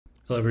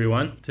Hello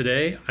everyone.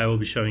 Today I will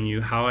be showing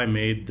you how I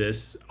made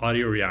this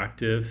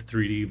audio-reactive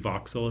 3D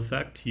voxel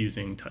effect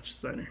using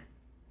Touchdesigner.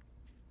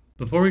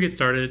 Before we get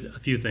started, a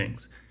few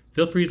things.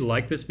 Feel free to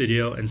like this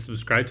video and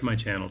subscribe to my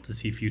channel to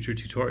see future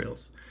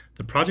tutorials.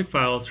 The project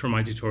files for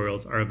my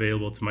tutorials are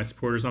available to my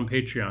supporters on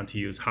Patreon to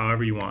use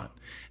however you want.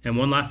 And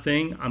one last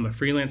thing, I'm a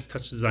freelance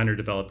Touchdesigner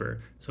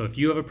developer, so if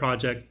you have a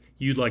project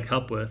you'd like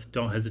help with,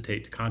 don't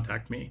hesitate to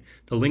contact me.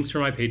 The links for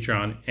my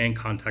Patreon and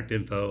contact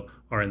info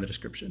are in the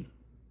description.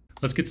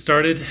 Let's get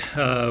started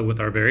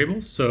with our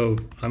variables. So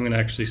I'm going to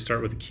actually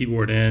start with the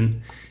keyboard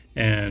in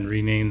and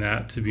rename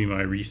that to be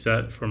my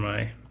reset for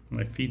my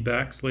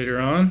feedbacks later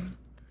on.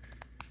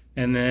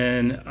 And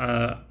then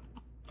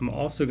I'm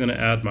also going to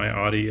add my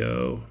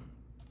audio.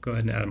 Go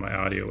ahead and add my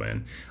audio in.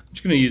 I'm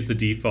just going to use the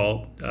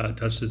default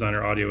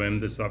Touchdesigner audio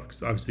in. This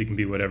obviously can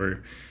be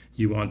whatever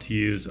you want to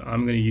use.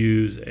 I'm going to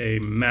use a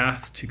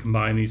math to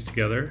combine these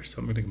together. So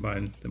I'm going to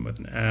combine them with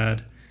an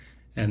add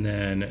and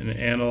then an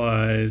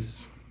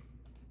analyze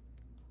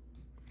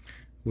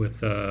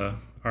with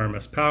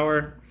RMS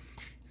power,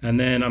 and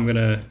then I'm going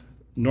to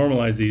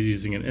normalize these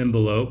using an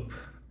envelope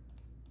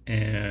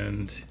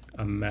and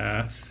a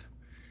math.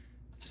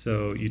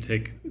 So you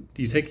take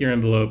your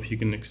envelope, you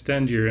can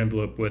extend your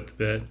envelope width a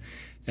bit,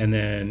 and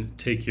then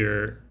take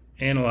your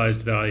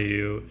analyzed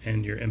value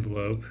and your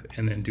envelope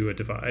and then do a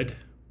divide.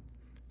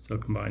 So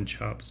combine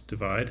chops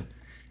divide,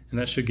 and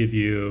that should give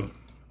you,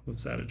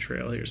 let's add a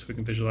trail here so we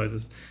can visualize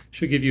this,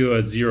 should give you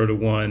a 0 to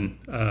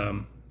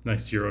 1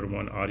 nice 0 to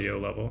 1 audio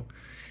level.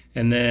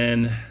 And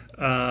then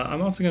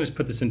I'm also going to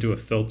put this into a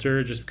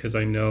filter just because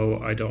I know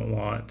I don't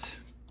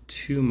want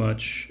too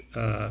much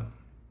up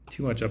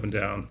and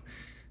down.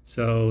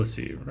 So let's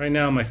see, right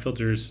now my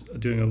filter's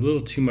doing a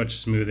little too much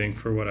smoothing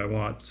for what I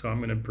want. So I'm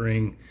going to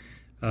bring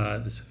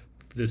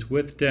this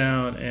width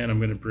down, and I'm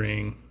going to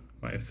bring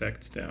my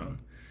effect down.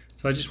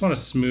 So I just want to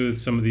smooth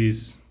some of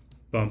these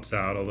bumps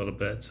out a little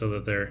bit so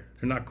that they're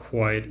not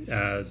quite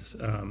as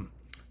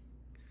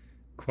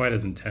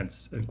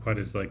intense and quite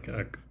as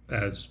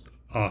as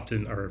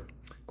often or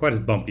quite as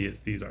bumpy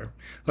as these are.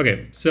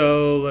 Okay,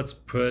 so let's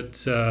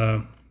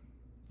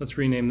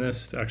rename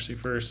this actually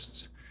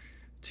first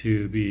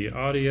to be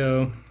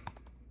audio,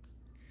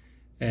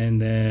 and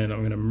then I'm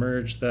going to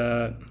merge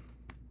that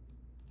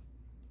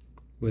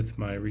with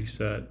my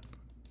reset.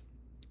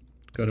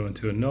 Go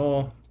into a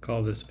null,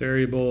 call this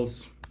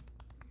variables.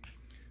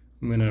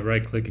 I'm going to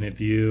right click in a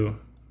view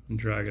and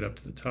drag it up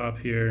to the top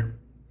here.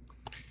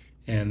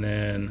 And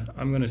then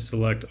I'm going to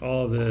select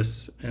all of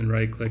this and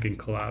right click and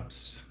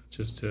collapse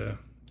just to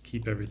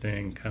keep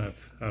everything kind of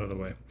out of the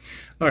way.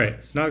 All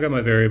right, so now I've got my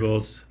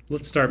variables.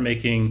 Let's start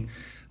making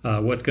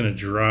what's going to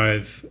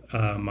drive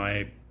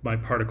my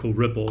particle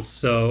ripples.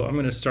 So I'm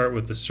going to start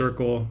with the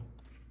circle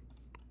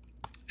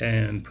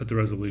and put the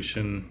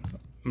resolution.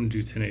 I'm going to do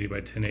 1080 by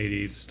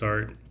 1080 to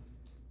start.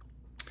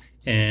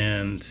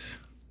 And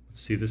let's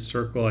see, this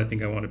circle, I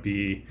think I want to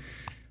be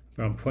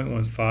around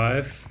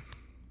 0.15.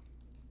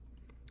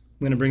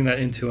 I'm going to bring that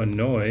into a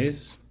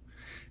noise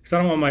because I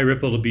don't want my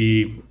ripple to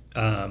be,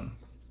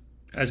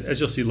 as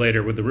you'll see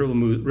later, with the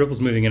ripples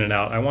moving in and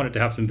out, I want it to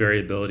have some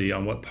variability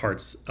on what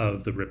parts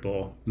of the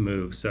ripple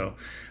move. So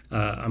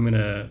I'm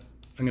gonna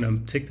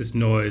take this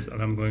noise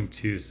and I'm going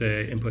to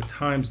say input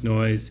times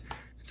noise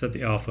and set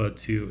the alpha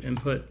to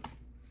input,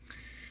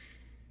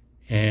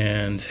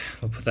 and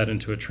I'll put that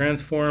into a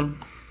transform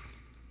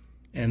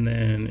and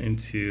then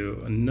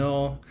into a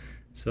null.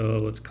 So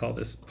let's call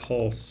this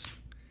pulse.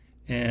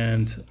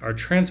 And our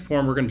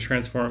transform, we're going to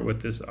transform it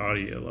with this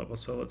audio level.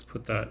 So let's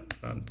put that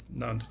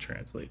on to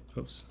translate.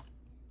 Oops.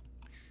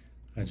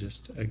 I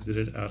just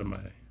exited out of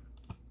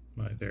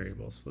my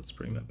variables. Let's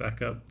bring that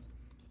back up.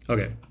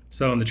 Okay,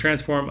 so in the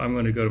transform, I'm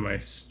going to go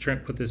to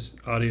put this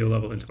audio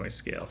level into my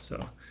scale.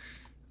 So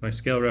my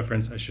scale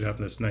reference, I should have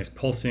this nice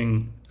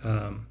pulsing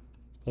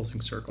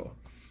circle.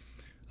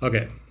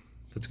 Okay,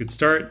 that's a good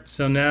start.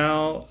 So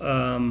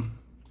now,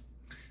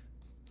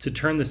 to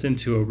turn this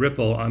into a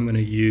ripple, I'm going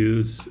to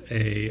use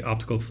a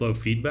optical flow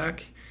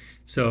feedback.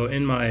 So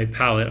in my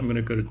palette, I'm going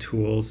to go to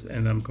tools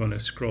and I'm going to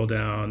scroll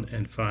down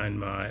and find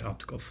my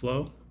optical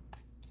flow.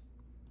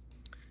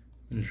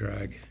 I'm going to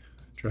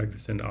drag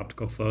this into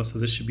optical flow. So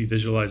this should be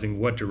visualizing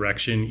what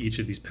direction each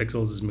of these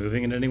pixels is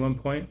moving at any one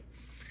point.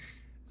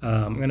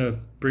 I'm going to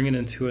bring it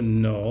into a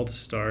null to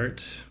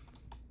start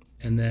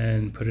and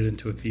then put it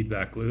into a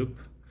feedback loop.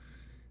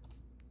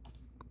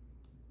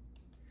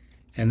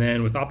 And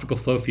then with optical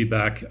flow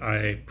feedback,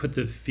 I put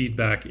the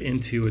feedback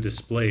into a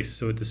displace,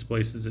 so it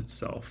displaces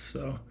itself.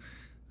 So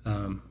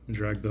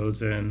drag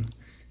those in,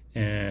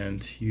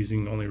 and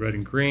using only red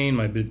and green,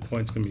 my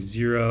midpoint's going to be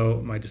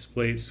 0. My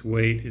displace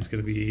weight is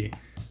going to be,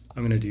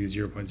 I'm going to do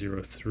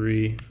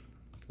 0.03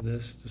 for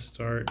this to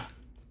start.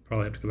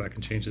 Probably have to go back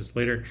and change this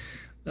later.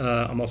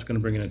 I'm also going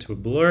to bring it into a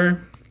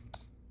blur.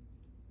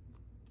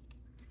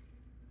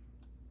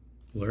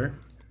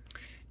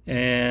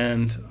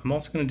 And I'm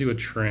also going to do a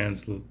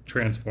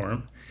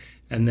transform,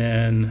 and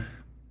then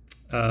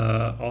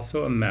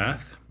also a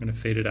math. I'm going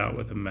to fade it out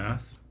with a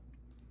math,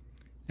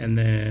 and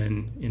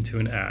then into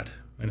an add.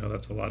 I know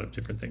that's a lot of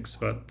different things,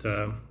 but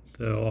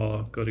they'll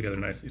all go together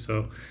nicely.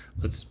 So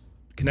let's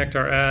connect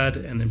our add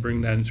and then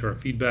bring that into our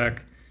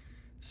feedback.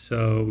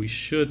 So we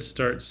should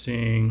start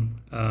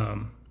seeing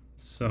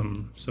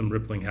some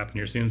rippling happen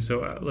here soon.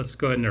 So let's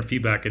go ahead in our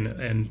feedback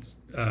and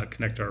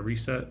connect our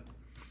reset.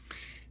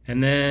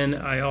 And then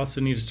I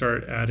also need to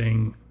start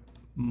adding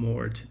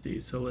more to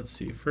these. So let's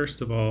see.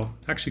 First of all,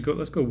 actually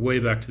let's go way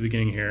back to the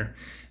beginning here.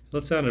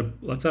 Let's add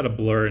a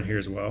blur in here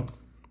as well,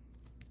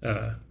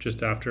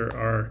 just after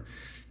our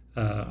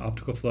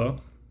optical flow.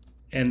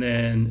 And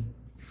then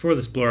for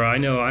this blur, I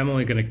know I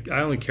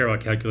only care about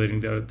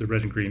calculating the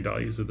red and green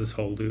values of this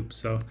whole loop.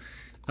 So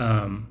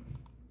I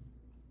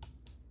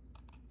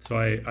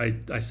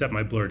set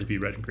my blur to be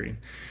red and green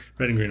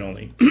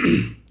only.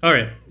 All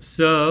right,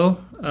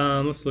 so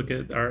let's look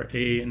at our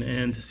A and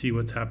N to see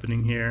what's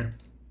happening here.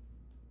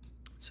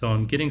 So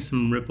I'm getting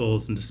some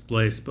ripples and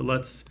displace, but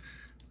let's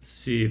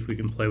see if we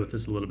can play with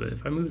this a little bit.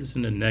 If I move this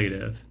into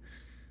negative,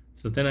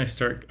 so then I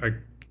start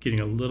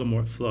getting a little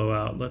more flow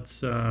out.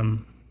 Let's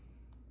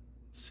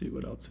see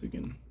what else we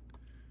can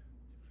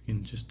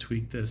just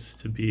tweak this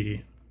to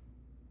be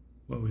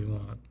what we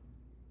want.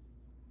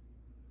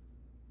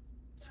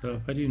 So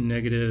if I do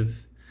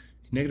negative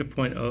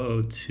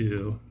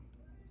 0.002,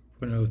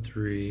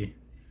 0.03,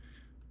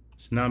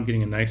 so now I'm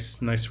getting a nice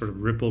sort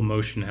of ripple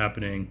motion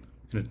happening,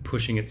 and it's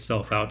pushing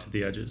itself out to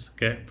the edges.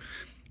 Okay,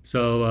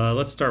 so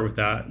let's start with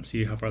that and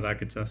see how far that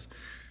gets us.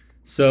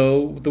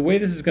 So the way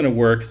this is going to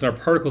work is in our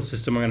particle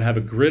system, we're going to have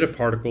a grid of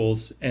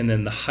particles, and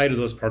then the height of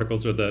those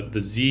particles, or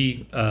the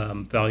z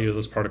value of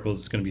those particles,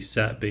 is going to be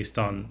set based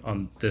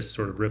on this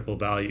sort of ripple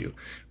value.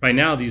 Right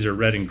now, these are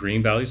red and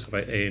green values. So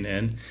if I A and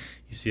N,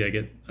 you see I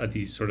get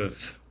these sort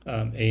of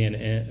A and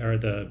N, or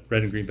the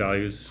red and green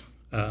values,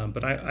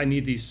 but I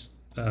need these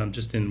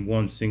just in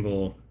one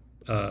single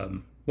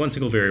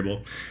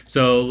variable.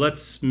 So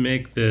let's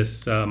make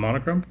this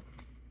monochrome.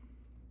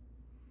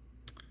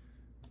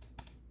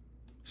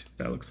 See what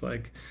that looks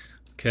like.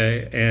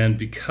 Okay, and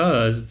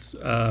because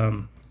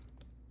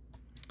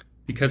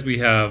we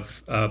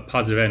have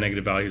positive and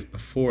negative values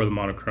before the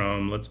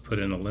monochrome, let's put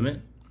in a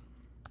limit,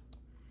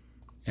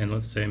 and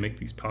let's say make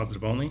these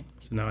positive only.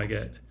 So now I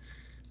get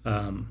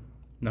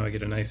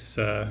a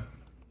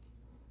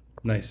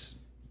nice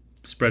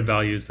spread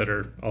values that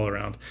are all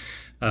around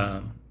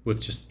with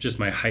just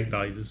my height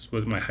values. This is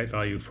what my height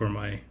value for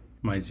my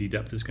z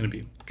depth is going to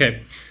be.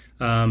 Okay.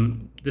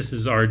 This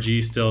is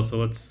RG still, so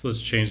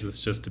let's change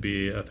this just to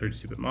be a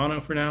 32-bit mono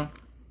for now.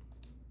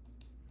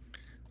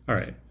 All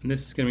right, and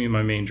this is going to be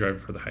my main driver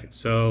for the height.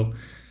 So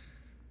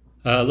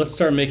let's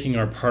start making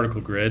our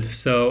particle grid.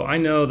 So I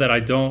know that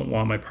I don't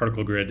want my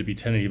particle grid to be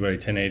 1080 by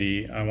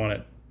 1080. I want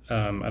it.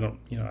 I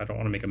don't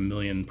want to make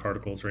 1,000,000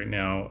 particles right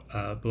now.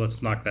 But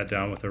let's knock that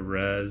down with a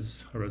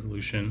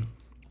resolution,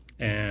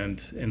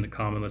 and in the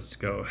common, let's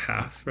go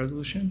half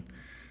resolution.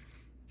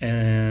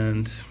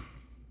 And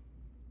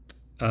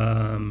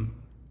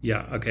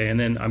yeah, okay, and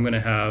then I'm going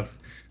to have,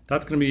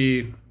 that's going to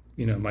be,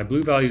 my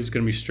blue value is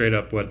going to be straight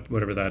up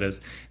whatever that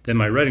is. Then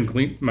my red and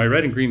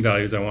green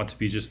values I want to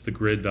be just the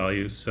grid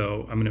values.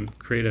 So I'm going to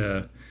create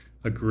a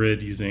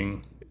grid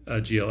using a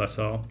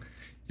GLSL,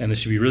 and this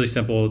should be really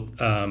simple.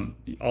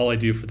 All I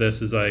do for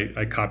this is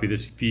I copy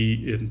this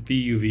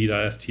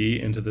vuv.st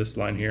into this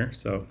line here.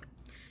 So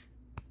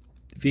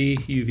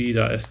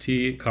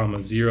vuv.st,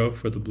 comma 0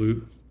 for the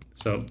blue.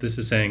 So this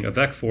is saying a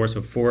vec4,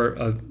 so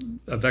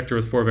a vector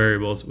with 4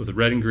 variables, with the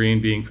red and green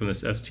being from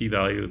this st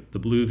value, the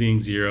blue being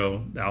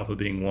 0, the alpha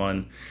being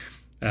 1.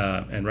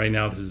 And right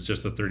now this is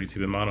just a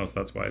 32-bit mono, so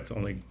that's why it's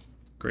only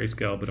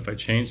grayscale. But if I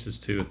change this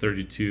to a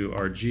 32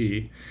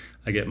 RG,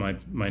 I get my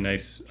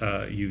nice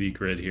UV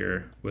grid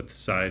here with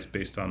size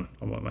based on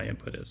what my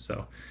input is.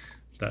 So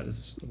that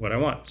is what I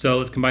want. So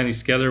let's combine these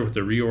together with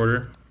the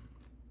reorder.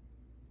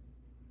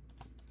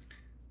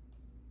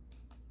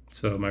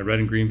 So my red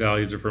and green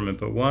values are from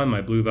input 1,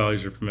 my blue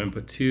values are from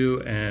input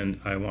 2, and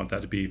I want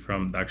that to be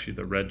from actually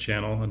the red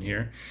channel in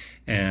here.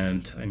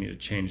 And I need to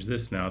change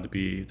this now to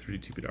be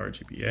 32-bit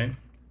RGBA.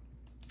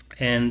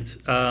 And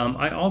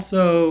I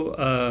also,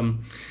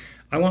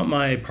 I want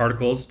my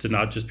particles to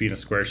not just be in a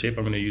square shape.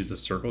 I'm going to use a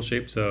circle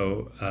shape.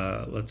 So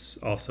let's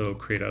also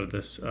create out of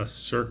this a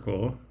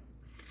circle.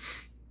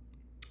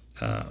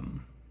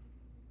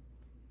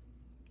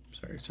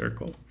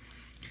 Circle.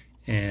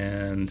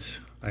 And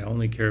I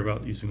only care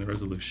about using the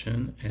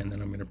resolution, and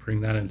then I'm going to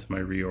bring that into my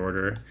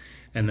reorder,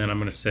 and then I'm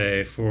going to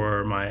say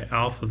for my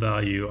alpha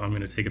value I'm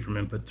going to take it from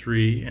input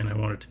 3, and I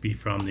want it to be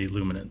from the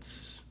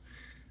luminance.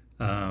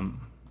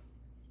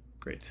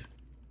 Great.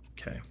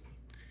 Okay,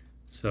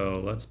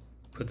 so let's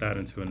put that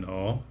into a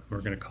null. We're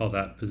going to call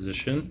that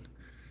position,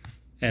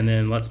 and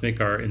then let's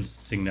make our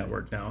instancing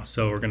network now.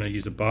 So we're going to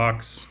use a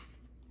box.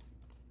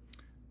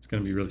 It's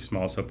going to be really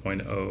small, so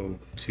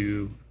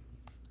 0.02 or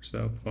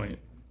so,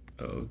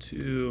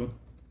 0.02,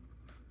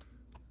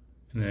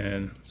 and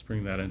then let's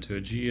bring that into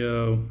a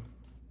geo,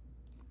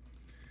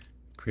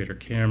 create our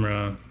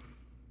camera.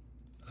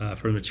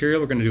 For the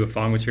material, we're going to do a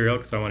Phong material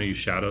because I want to use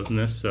shadows in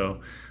this, so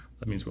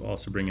that means we'll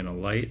also bring in a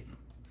light.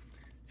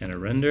 and a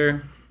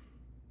render.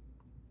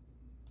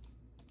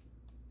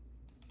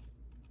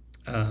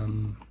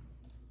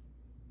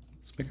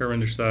 Let's make our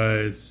render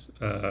size,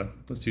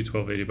 let's do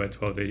 1280 by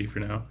 1280 for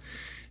now.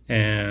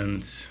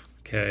 And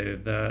okay,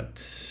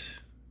 let's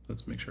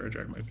make sure I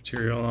drag my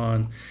material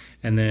on,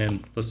 and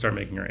then let's start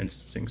making our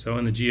instancing. So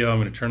in the geo, I'm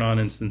going to turn on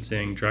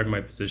instancing, drag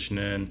my position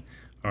in,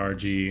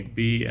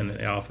 RGB, and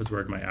then alpha is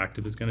where my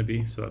active is going to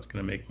be. So that's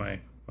going to make my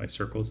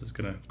circles. It's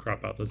going to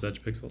crop out those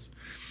edge pixels.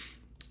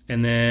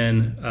 And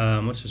then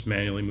let's just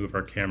manually move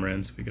our camera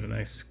in so we get a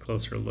nice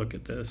closer look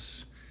at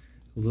this.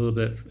 A little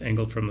bit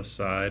angled from the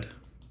side.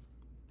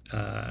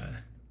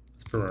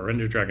 It's for our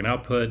render, drag and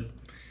output,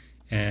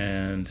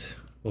 and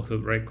we'll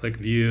hit right-click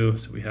view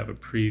so we have a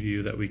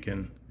preview that we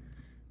can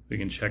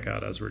check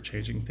out as we're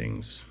changing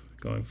things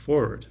going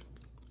forward.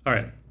 All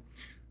right.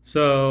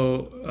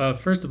 So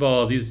first of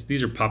all,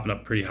 these are popping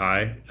up pretty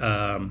high.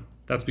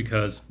 That's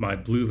because my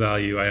blue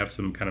value, I have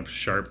some kind of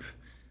sharp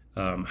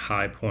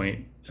high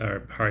point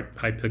or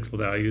high pixel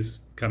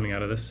values coming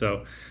out of this.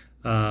 So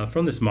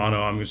from this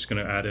mono, I'm just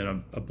going to add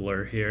in a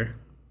blur here.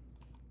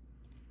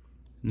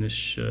 And this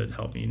should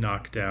help me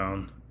knock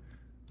down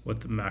what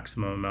the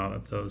maximum amount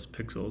of those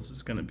pixels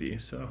is going to be.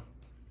 So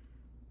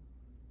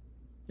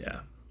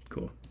yeah,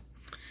 cool.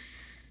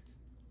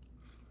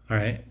 All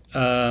right.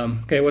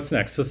 Okay, what's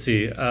next? Let's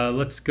see.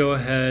 Let's go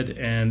ahead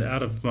and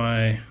out of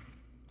my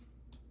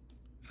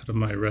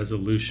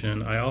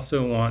resolution, I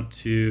also want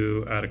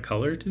to add a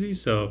color to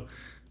these. So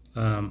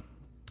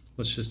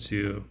let's just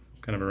do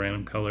kind of a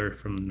random color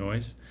from the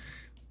noise.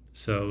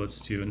 So let's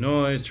do a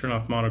noise, turn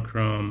off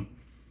monochrome.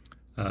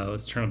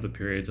 Let's turn up the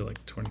period to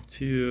like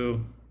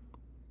 22.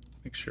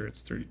 Make sure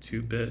it's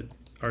 32-bit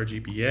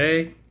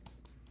RGBA.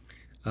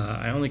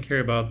 I only care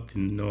about the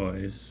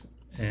noise,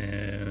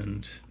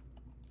 and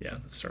yeah,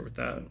 let's start with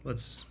that.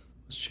 Let's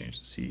change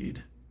the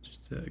seed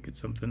just to get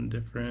something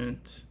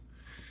different.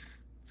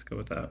 Let's go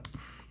with that.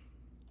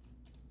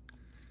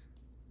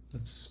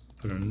 Let's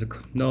put it in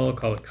null,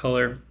 call it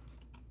color,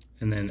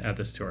 and then add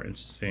this to our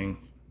instancing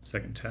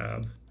second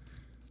tab.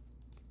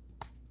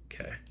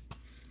 Okay.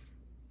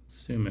 Let's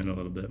zoom in a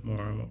little bit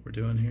more on what we're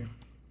doing here.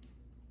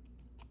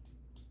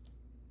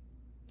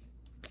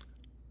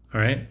 All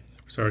right,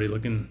 it's already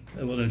looking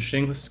a little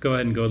interesting. Let's go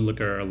ahead and go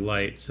look at our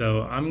light.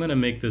 So I'm going to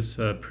make this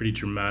a pretty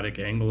dramatic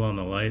angle on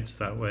the light, so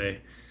that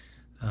way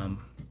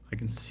I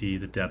can see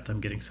the depth I'm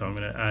getting. So I'm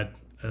going to add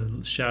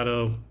a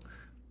shadow,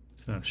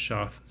 so a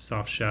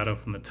soft shadow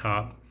from the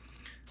top,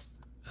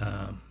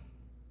 and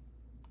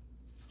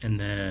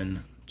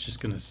then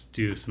just going to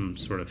do some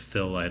sort of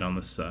fill light on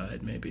the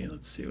side. Maybe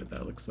let's see what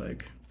that looks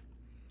like.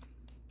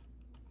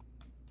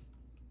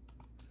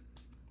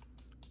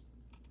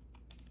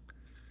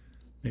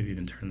 Maybe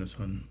even turn this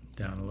one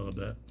down a little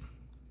bit.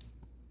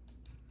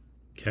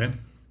 Okay,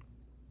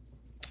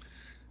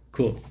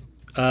 cool.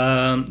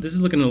 This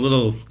is looking a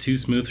little too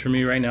smooth for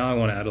me right now. I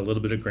want to add a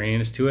little bit of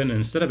graininess to it, and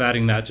instead of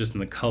adding that just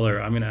in the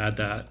color, I'm going to add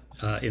that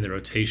in the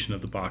rotation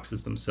of the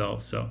boxes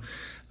themselves. So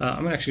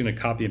I'm actually going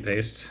to copy and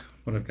paste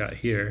what I've got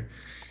here,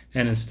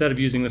 and instead of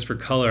using this for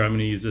color, I'm going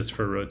to use this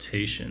for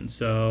rotation.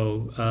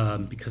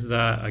 So because of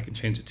that, I can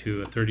change it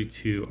to a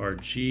 32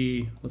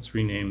 RG. Let's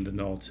rename the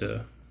null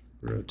to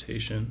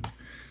rotation.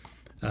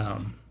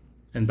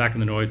 And back in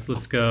the noise,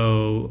 let's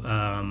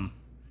go,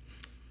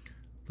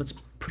 let's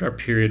put our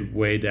period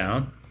way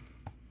down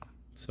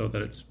so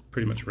that it's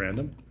pretty much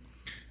random.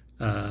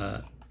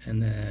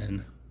 And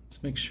then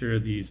let's make sure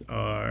these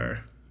are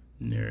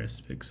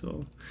nearest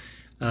pixel.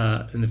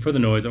 And then for the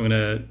noise, I'm going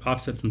to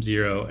offset from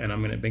 0, and I'm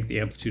going to make the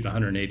amplitude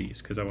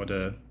 180s because I want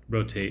to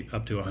rotate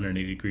up to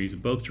 180 degrees in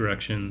both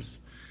directions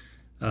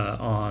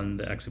on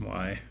the X and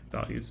Y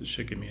values. It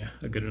should give me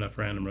a good enough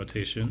random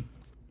rotation.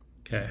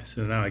 Okay,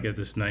 so now I get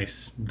this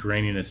nice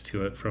graininess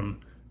to it from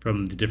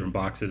the different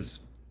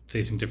boxes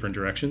facing different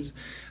directions.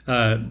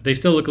 They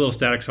still look a little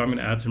static, so I'm going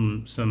to add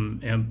some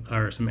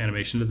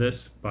animation to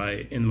this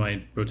by, in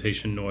my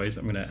rotation noise,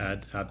 I'm going to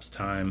add abs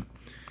time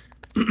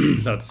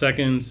about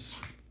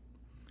seconds.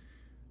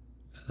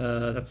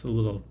 That's a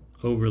little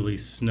overly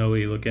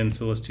snowy looking,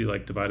 so let's do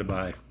like divided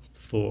by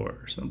 4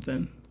 or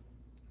something.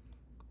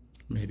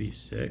 Maybe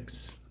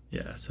 6.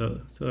 Yeah, so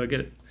I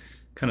get it.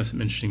 Kind of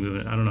some interesting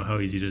movement. I don't know how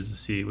easy it is to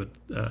see with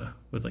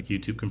like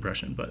YouTube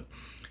compression, but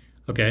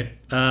okay.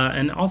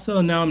 And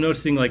also now I'm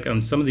noticing like on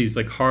some of these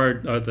like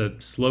hard the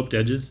sloped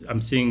edges,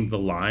 I'm seeing the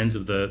lines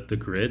of the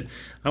grid.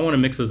 I want to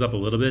mix those up a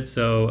little bit.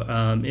 So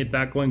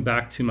going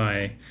back to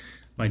my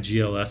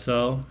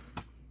GLSL,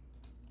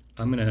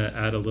 I'm gonna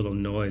add a little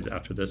noise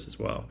after this as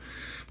well.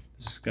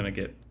 This is gonna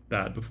get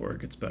bad before it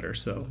gets better.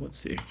 So let's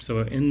see. So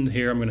in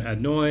here I'm gonna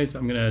add noise.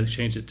 I'm gonna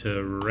change it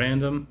to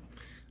random.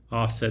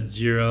 Offset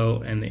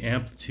 0, and the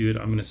amplitude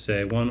I'm going to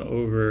say 1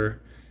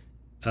 over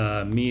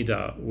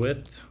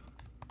me.width.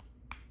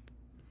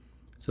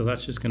 So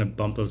that's just going to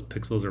bump those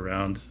pixels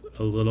around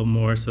a little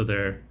more so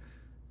they're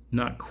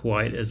not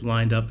quite as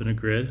lined up in a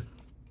grid.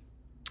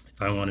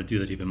 If I want to do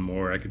that even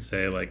more, I could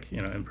say like,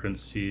 you know, in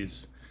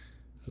parentheses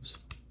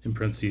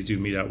do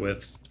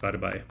me.width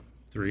divided by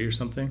 3 or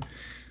something.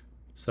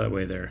 So that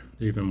way they're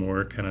even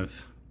more kind of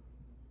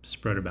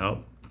spread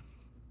about.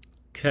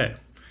 Okay,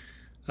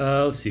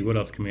 let's see, what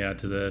else can we add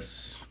to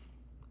this?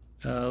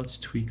 Let's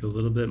tweak a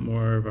little bit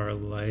more of our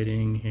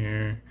lighting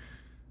here.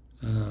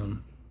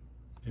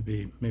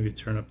 Maybe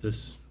turn up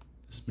this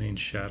main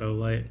shadow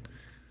light.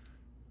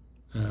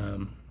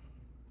 Zoom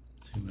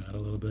out a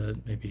little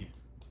bit, maybe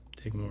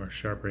take a more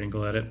sharper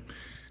angle at it.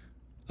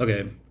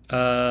 Okay,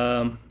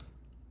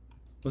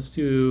 let's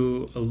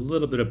do a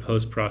little bit of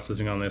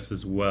post-processing on this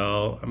as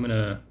well. I'm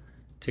gonna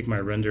take my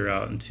render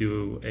out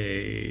into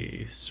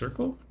a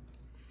circle,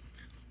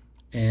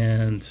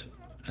 and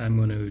I'm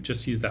going to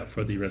just use that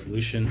for the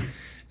resolution.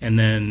 And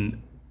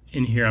then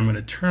in here, I'm going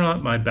to turn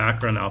up my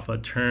background alpha,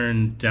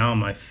 turn down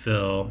my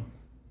fill,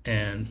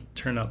 and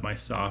turn up my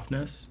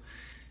softness,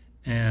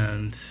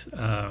 and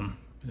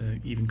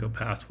even go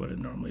past what it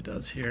normally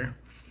does here.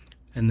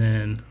 And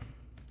then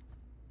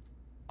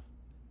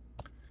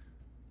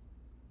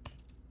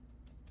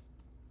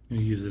I'm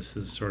going to use this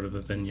as sort of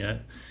a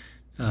vignette.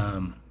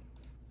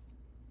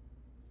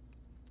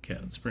 Okay,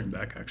 let's bring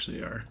back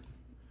actually our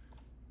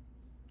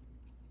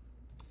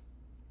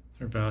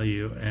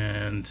value,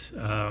 and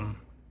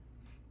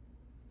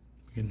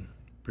we can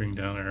bring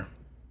down our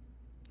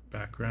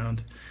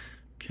background.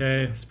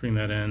 Okay, let's bring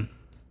that in.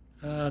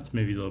 It's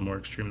maybe a little more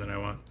extreme than I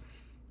want.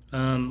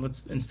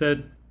 Let's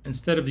instead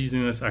of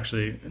using this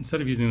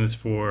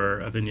for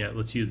a vignette,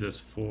 let's use this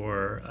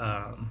for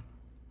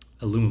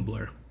a luma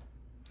blur.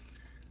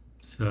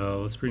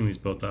 So let's bring these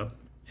both up,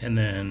 and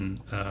then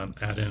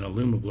add in a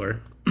luma blur.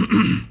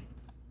 Let's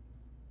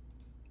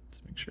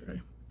make sure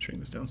I shrink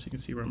this down so you can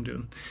see what I'm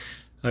doing.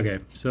 Okay,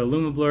 so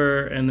luma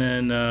blur, and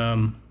then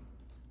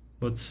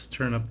let's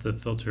turn up the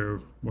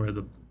filter where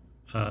the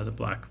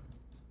black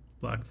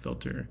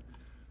filter.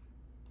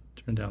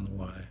 Turn down the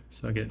Y,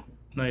 so I get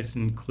nice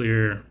and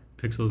clear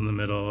pixels in the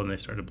middle, and they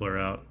start to blur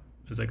out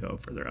as I go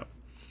further out.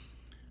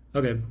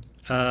 Okay,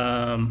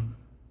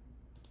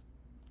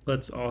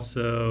 let's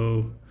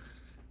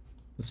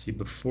see,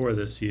 before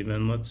this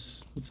even,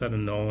 let's add a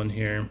null in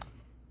here.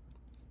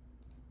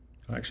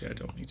 Actually, I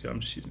don't need to. I'm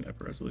just using that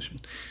for resolution.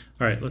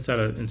 All right, let's add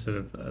instead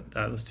of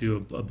that, let's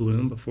do a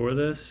bloom before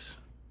this.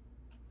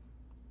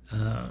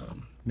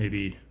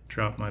 Maybe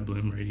drop my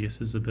bloom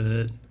radiuses a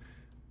bit.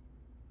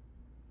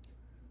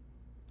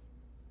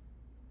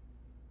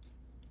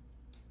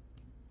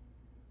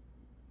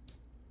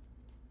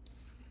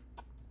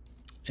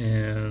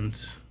 And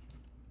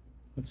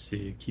let's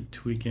see, keep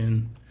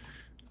tweaking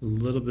a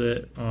little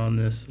bit on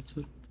this. Let's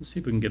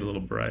see if we can get a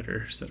little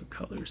brighter set of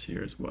colors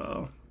here as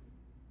well.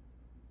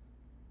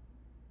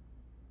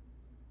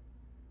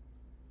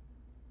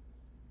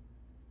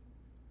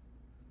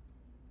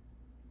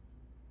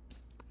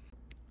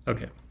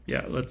 Okay,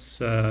 yeah, let's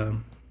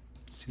do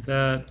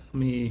that. Let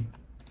me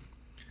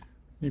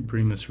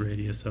bring this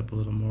radius up a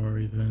little more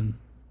even.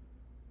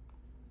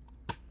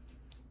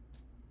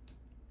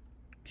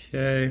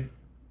 Okay.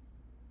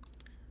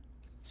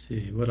 Let's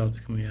see, what else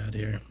can we add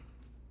here?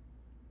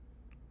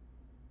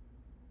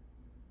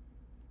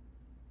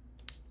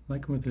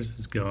 Like where this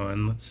is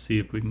going. Let's see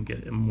if we can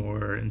get a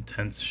more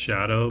intense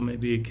shadow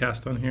maybe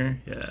cast on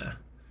here. Yeah.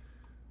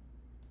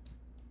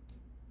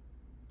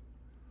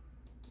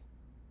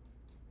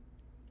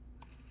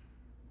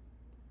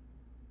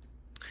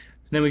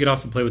 Then we could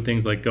also play with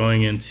things like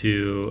going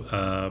into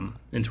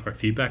our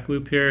feedback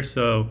loop here.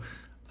 So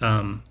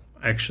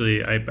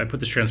actually, I put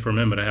this transform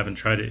in, but I haven't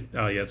tried it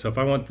out yet. So if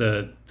I want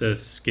the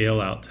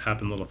scale out to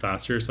happen a little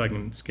faster, so I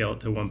can scale it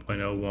to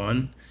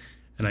 1.01,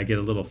 and I get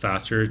a little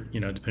faster,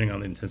 depending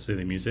on the intensity of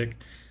the music.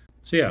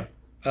 So yeah,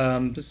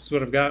 this is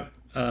what I've got.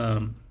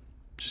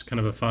 Just kind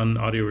of a fun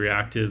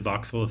audio-reactive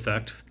voxel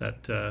effect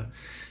that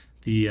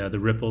the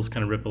ripples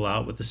kind of ripple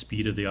out with the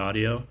speed of the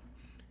audio.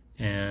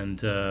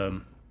 And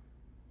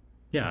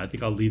yeah, I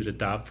think I'll leave it at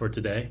that for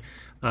today.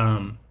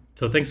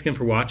 So thanks again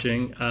for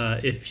watching.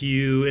 If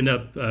you end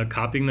up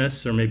copying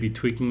this or maybe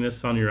tweaking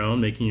this on your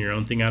own, making your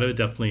own thing out of it,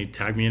 definitely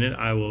tag me in it.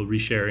 I will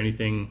reshare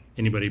anything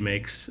anybody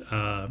makes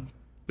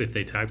if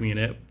they tag me in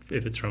it,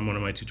 if it's from one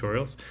of my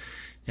tutorials.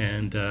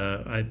 And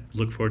I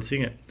look forward to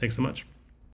seeing it. Thanks so much.